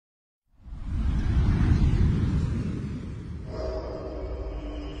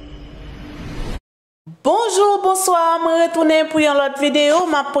Bonjour, bonsoir, je retourne pour une autre vidéo.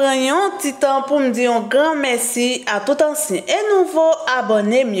 Je prends un petit temps pour me dire un grand merci à tout ancien et nouveau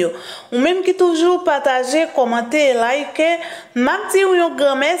abonné mieux. Ou même qui toujours partager, commenter et liker. Je dis un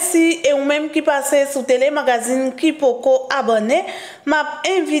grand merci et ou même qui passe sur Tele magazine qui peut abonner. Je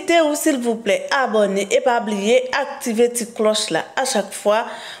invite ou s'il vous plaît abonner et pas oublier activer la petite cloche là à chaque fois.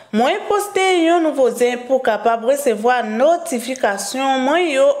 Moi poster un nouveau lien pour capable recevoir notification moi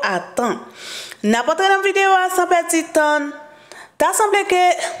yo attend. N'importe quelle vidéo à 100 petit temps. T'as semblé que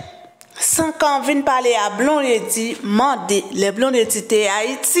Sankan vient parler à Blondedy, mandé les Blondedy de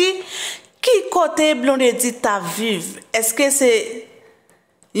Haïti. Qui côté Blondedy ta vive? Est-ce que c'est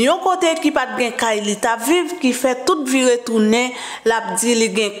yon côté qui pas gen kaili ta vive qui fait toute vie retourner la dit li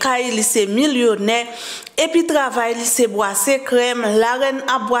gen kaili c'est millionnaire et puis travail li c'est boisser crème la reine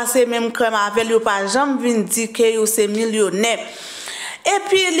a boisser même crème avec yo pas jamais vinn dire que yo c'est millionnaire. Et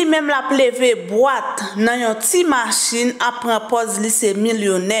puis lui même la lève bwat dans une petite machine après pause li c'est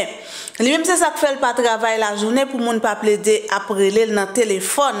millionnaire. Lui même c'est ça que fait pas travail la journée pour moun pas plaider après le dans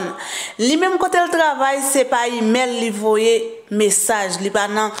téléphone. Lui même côté le travail c'est pas email li voyer message li pas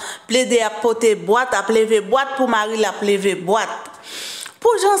nan plaider à porter boîte à lever boîte pour Marie la lever boîte.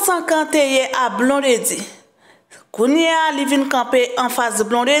 Pour Jean 50 à Blondedy. Kounia li vin camper en face de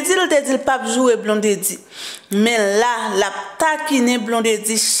Blondedy, il te dit pas jouer Blondedy. Mais là, la taquine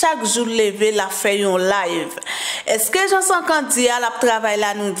Blondedy chaque jour lever la fait un live. Est-ce que Jean 50 dit à la travail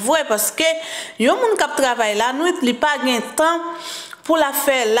la nuit vrai parce que yon moun k'ap travail la nuit, li pas gen temps pour la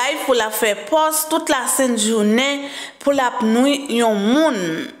faire live, pour la faire post toute la sainte journée pour la nuit yon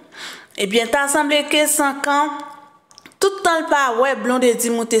moun. Eh bien, t'as semblé que 5 ans tout le temps pas ouais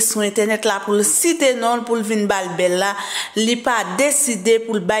Blondedy monter sur internet là pour le citer non pour le vinn bal belle là, li pas décidé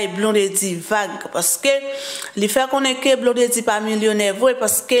pour le bail Blondedy vague parce que li fait connaître que Blondedy pas millionnaire vrai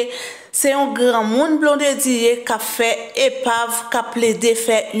parce que c'est un grand monde Blondedy qui a fait épave qui a plaidé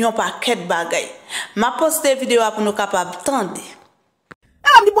fait un paquet de bagaille. M'a posté vidéo pour nous capable tendre.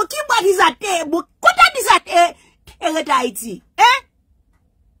 Ah me dit bon qui boit disate bon côté disate et rete Haïti hein.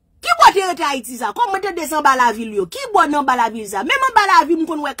 Qui boit de Haïti ça? Comment te descend bas la ville yo? Qui boit dans bas la ville ça? Même en bas la ville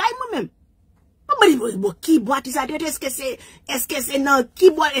m'kon wè kay moi même. Bon qui boit ça? Est-ce que c'est non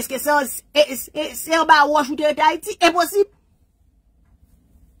qui boit est-ce que c'est en bas wash ou de Haïti? Impossible.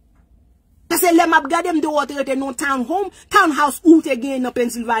 Parce que les m'a regardé me de rete non townhouse ou te gen dans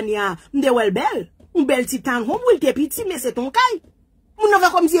Pennsylvania. M'de wel belle. Un bel petit townhome ou te petit mais c'est ton kay. Moun va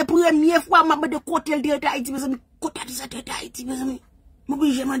comme si première fois m'a de côté de Haïti mes amis. Côté de Haïti mes amis.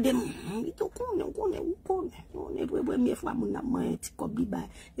 Moi, je me demande, on est pour première fois, mon amant, petit cop di bail,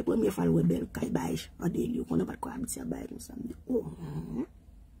 et première fois, le bel caïbage, en délire, on n'a pas de quoi habiter à bail, nous sommes dit, oh,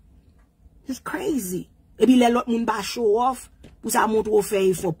 it's crazy. Et puis, les autres, moun ba show off, pour ça, montre au fait,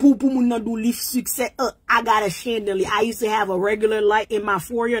 il faut, pour moun nan do live succès, I got a chandelier. I used to have a regular light in my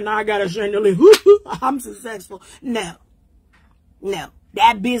foyer, now I got a chandelier. I'm successful. No.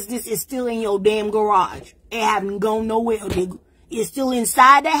 That business is still in your damn garage. It haven't gone nowhere, nigga. It's still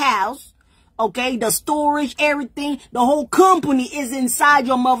inside the house, okay? The storage, everything, the whole company is inside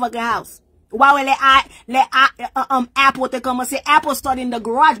your motherfucking house. Why will let Apple to come and say Apple started in the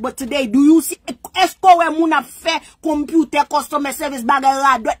garage, but today, do you see, est-ce que moun a fait computer customer service bagay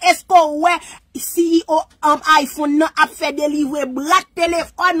la? Est-ce que CEO iPhone nan a fait délivrer black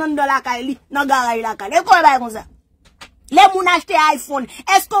téléphone nan de la kay li, nan garage la kay? Est-ce que comme ça? Les moun achete iPhone,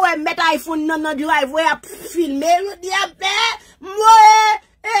 est-ce qu'on va mettre iPhone dans notre driveway à filmer? Je dis, moi,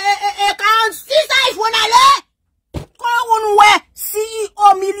 46 iPhone allez! Qu'on ouais,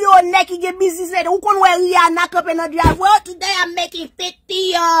 CEO millionnaire qui get business, ou qu'on ouais Rihanna campé dans driveway. Today I'm making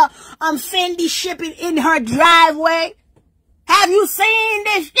 50, Fendi shipping in her driveway. Have you seen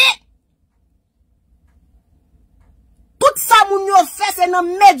this shit? Tout ça moun yo fait c'est nan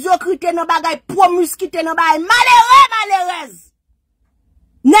médiocrité nan bagay promiscuité nan bagay malheureuse.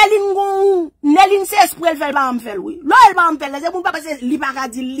 Nelin c'est esprit fait pas me faire oui. Là elle pas me faire c'est moun pas parce li pa ka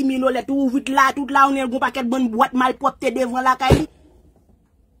di li milionè tout vite là on est gon paquet bonne boîte mal propre devant la kay.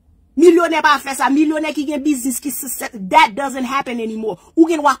 Millionnaire pas faire ça, millionnaire qui gen business qui that doesn't happen anymore. Ou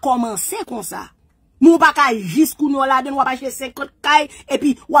gen wa commencer comme ça. Moun pa ka jusqu'ou nou la den wa pa acheter 50 kay et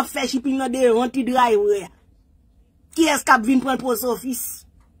puis wa faire shipping dans des renti drive. Qui est-ce qui vient prendre post office?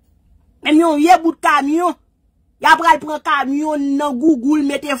 Même yon yé bout de camion. Y'a pral prend camion dans Google,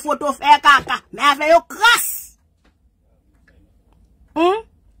 mettez photo, faire caca. Mais a fait yo crasse.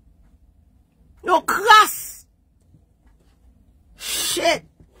 Yo crasse. Shit.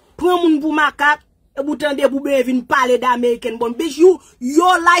 Prends moun pour macaque. Et vous tendez pour vin parler d'American bon. Bitch,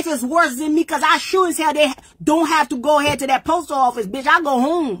 your life is worse than me because I sure as hell they don't have to go ahead to that post office. Bitch, I go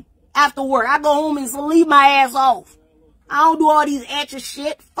home. after work. I go home and sleep my ass off. I don't do all these extra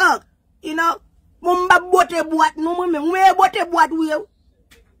shit. Fuck. You know? Mumba bote bwat no mwen bote bwat ou.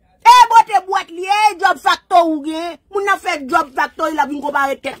 Bote bwat li job factor ou gen. Moun na fait job factor il a vinn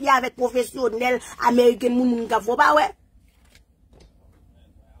comparer tête li avec professionnel américain moun ka fò pa ouais.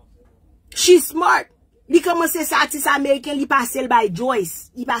 She smart. Li commence sa artiste américain li passe le by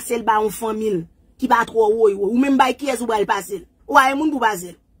Joyce, il passe le by un famille qui pas trop woy ou même by qui est ou ba passe. Ou ay moun pou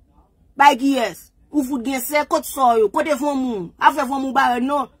passe. By qui est? Ou fout gen se kote so yo, kote fon moun. Afre fon moun ba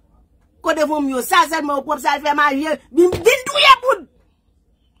non. Kote fon yo, ça seulement au propre ça fait marier. Bin touye poud.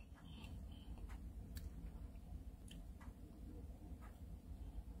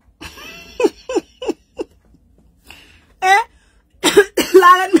 La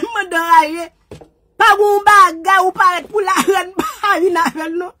reine me déraille. Pas bon bagay ou paraît pour la reine pas une affaire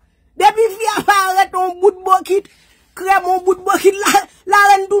non. Depuis fi apparaît ton bout de bokit, crème mon bout de bokit la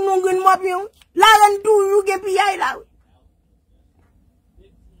reine tout non gen mopion. La reine tout you ge pi ay la.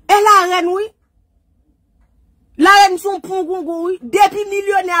 Et la reine oui. La reine son pon gongo oui. Depuis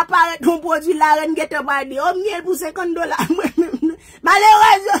millionnaire apparaît ton produit la reine get pas de oh miel pour $50.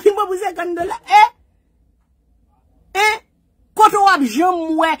 Malheureusement il pour $50. Quand on a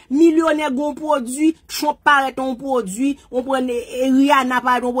jamais millionnaire gon produit, chon paraît ton produit, on prend rien n'a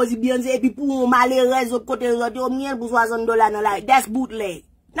pas ton produit bien et puis pour malheureusement côté on miel pour $60 dans la. That's bootleg.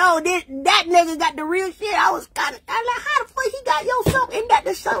 No, that nigga got the real shit. I was kind of like, how the fuck he got yourself in that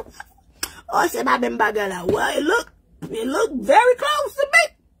the show? Oh, c'est pas même bagarre là. Well, it look very close to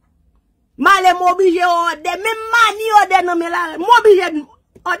me. Malé m'oblige de même mani de non mais là, m'oblige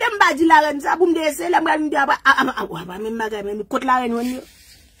oh dem ba di la reine ça pour me dire c'est la me dire pas même bagarre même côté la reine on.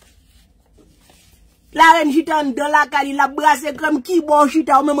 La reine jita dans la cali la brasser comme qui bon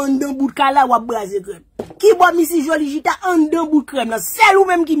jita ou même en dans bout de cala ou brasser crème. Qui bon misi joli jita en dans bout de crème là, c'est ou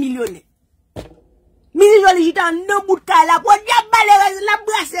même qui millionnaire. Misi joli jita en dans bout de cala pour diable malheureuse la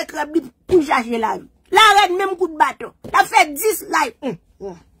brasser crème pour chercher la vie. La reine même coup de bâton. La fait 10 live.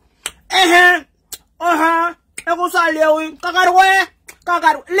 Et qu'on s'en lè oui.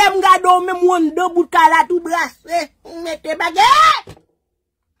 Kakadou. Lem gado même ou en dans bout de cala tout brasser. Mettez baguette.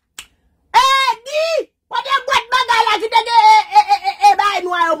 Di, pas de boîte bagay la qui te bay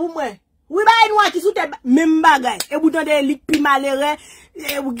noir pour moi. Oui bay noir qui sous tête même bagay. Et bouton de lit pi malheureux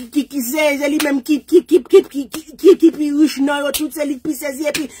qui c'est lui même qui riche non yo tout c'est lit pi saisi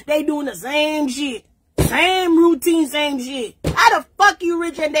et puis they doing the same shit. Same routine, same shit. How the fuck you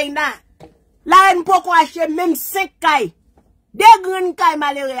rich and they not? La reine pourquoi acheter même 5 cailles. Des grandes cailles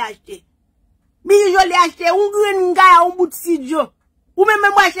malheureux acheter. Mi joli acheter un grand caille un bout de studio. Ou même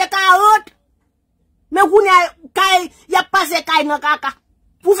moi acheter 40. Mais vous y a passé kay nan kaka.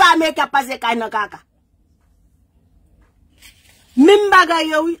 Pour faire mec a passé kay nan kaka. Même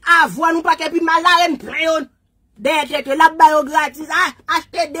bagay oui, avoir nous pas que puis malaren plein. Tête la bayo gratis.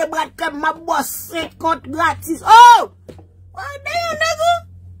 Acheter des bras comme ma boss 50 gratis. Oh! Damn nigga.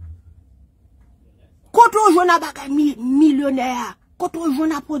 Quand on joue na bagay millionnaire, quand on joue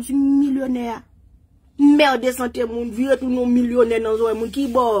na produit millionnaire. Merde de santé moun vire tout non millionnaire dans zo moun ki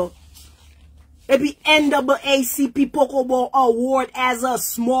bo. Et puis NAACP Pocobo Award as a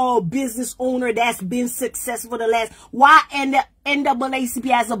small business owner that's been successful the last. Why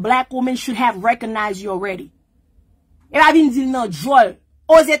NAACP as a black woman should have recognized you already? Et la vin dit nan jol.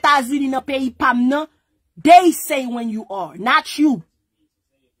 Aux États-Unis nan pays pam nan, they say when you are, not you.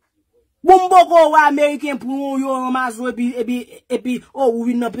 Bomboko wa American pour yo ramazo et puis oh ou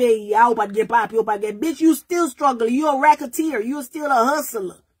vin nan pays ou pas de papi ou pas de bitch you still struggling. You're a racketeer. You're still a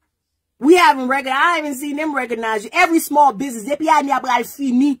hustler. We haven't recognized. I haven't seen them recognize you. Every small business, depuis année après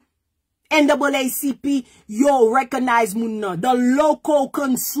fini, NAACP, yo recognize muna. The local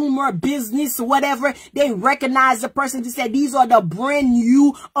consumer business, whatever, they recognize the person who said these are the brand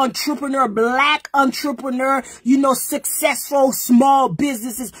new entrepreneur, black entrepreneur, you know, successful small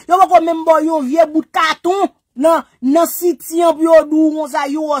businesses. Yo va remember yon vieux bout de carton, nan city en bio dou,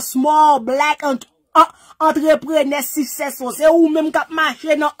 you a small black entrepreneur successful. C'est ou même kap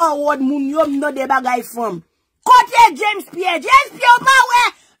marché nan award moun yo nan de bagay femme. Kote James Pierre pa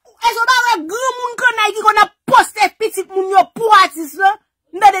wè. Et so ba wè grand moun konay ki kon a poste petit moun yo pour artiste là.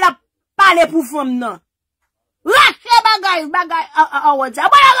 Nan de la parler pour femme nan. Rache bagay award.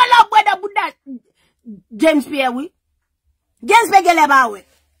 Ba la boda bouda James Pierre oui. James Pierre gele ba wè.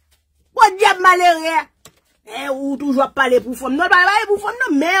 Bon diable malheureux. Ou toujours parler pour femme. Non, pas parler pour femme,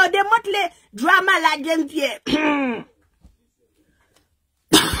 non, mais on démontre les drama la James Pierre.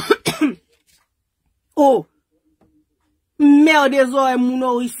 Oh. Merde zo moun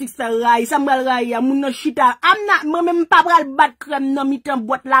orifixe ray, ça m'bral ray, moun chita. I'm not, moi même pas pral bat crème nan mitan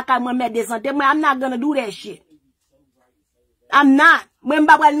boîte la ka moi merde santé, moi I'm not gonna do that shit. I'm not. Moi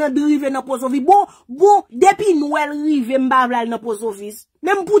m'pa pral nan drive nan post office. Bon, depuis Noël rive m'pa pral nan post office.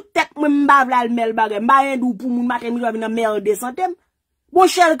 Même pour tête moi m'pa pral mel bagay, m'pa rien dou pour moun matin mi doit nan merde santé. Bon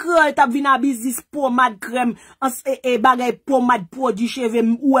chel krel tap vin a business pomade crème et bagay pomade produit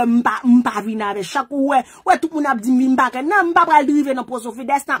cheveux ouais m'pa vin avec chaque ouais tout moun a dit m'pa que non m'pa pral drive nan post office.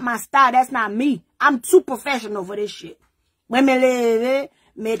 That's not my style, that's not me. I'm too professional for this shit. Moi me leve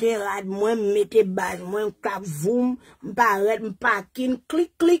mettez rad moi mettez base moi cap voum m'paret m'pakin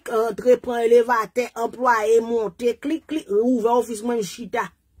clic entrer prend élévateur employé monter clic ouvert office moi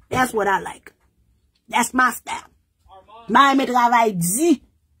chita. That's what I like. That's my style. Ma me travail dit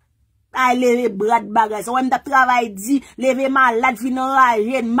ay lever bras de bagay so me travail dit lever malade fin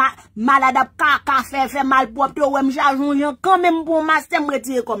enragé malade ap kaka fait mal propre ou me charge quand même pour master me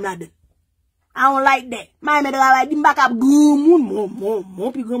retirer comme là. I don't like that. Ma me travail dit m'pa k'ap grand moun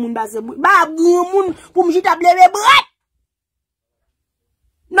mon plus grand moun ba se ba grand moun pour me jita lever bras.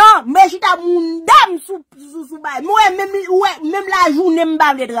 Non, mais jita moun dame sou bay. Moi même la journée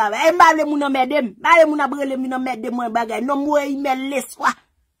m'pa vle travail. M'pa vle moun m'aide. M'pa moun brele moun m'aide moi bagay. Non moi email l'espoir.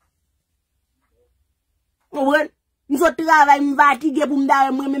 Ouwen, m'so travail m'fatigué pour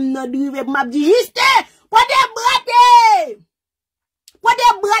m'dare moi même nan drive pour m'a dit juste pote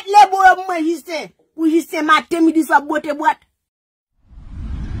brat les bo moi juste pour juste matin midi soir bote boîte.